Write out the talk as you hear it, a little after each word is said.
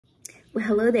Well,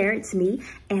 hello there, it's me,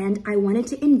 and I wanted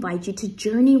to invite you to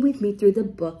journey with me through the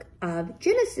book of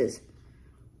Genesis.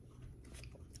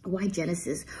 Why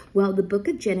Genesis? Well, the book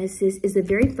of Genesis is the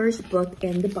very first book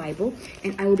in the Bible,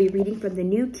 and I will be reading from the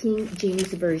New King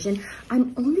James Version.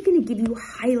 I'm only going to give you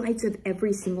highlights of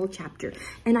every single chapter,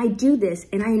 and I do this,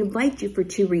 and I invite you for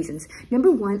two reasons. Number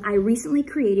one, I recently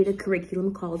created a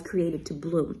curriculum called Created to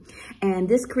Bloom, and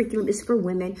this curriculum is for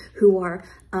women who are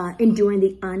enduring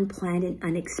the unplanned and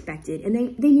unexpected, and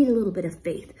they need a little bit of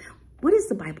faith. What does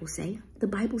the Bible say? The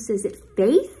Bible says that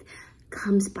faith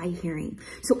comes by hearing.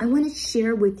 So I want to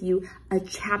share with you a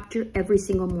chapter every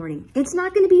single morning. It's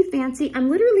not going to be fancy. I'm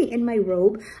literally in my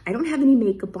robe. I don't have any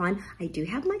makeup on. I do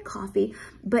have my coffee,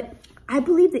 but I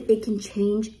believe that it can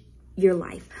change your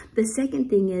life. The second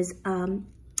thing is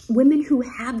women who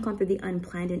have gone through the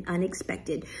unplanned and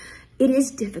unexpected. It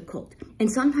is difficult. And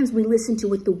sometimes we listen to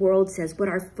what the world says, what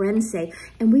our friends say,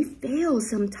 and we fail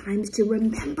sometimes to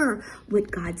remember what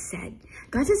God said.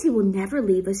 God says he will never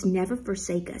leave us, never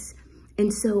forsake us.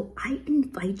 And so I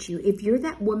invite you, if you're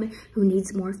that woman who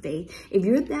needs more faith, if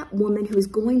you're that woman who's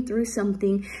going through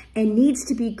something and needs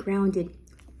to be grounded,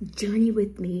 journey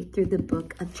with me through the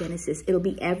book of Genesis. It'll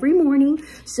be every morning.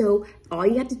 So all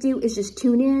you have to do is just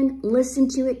tune in, listen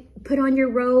to it, put on your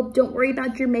robe. Don't worry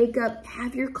about your makeup.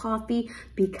 Have your coffee,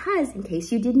 because in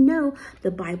case you didn't know,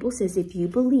 the Bible says if you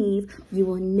believe, you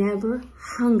will never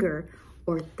hunger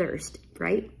or thirst,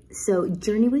 right? So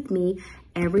journey with me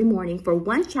every morning for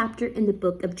one chapter in the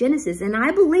book of Genesis, and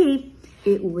I believe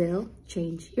it will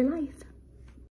change your life.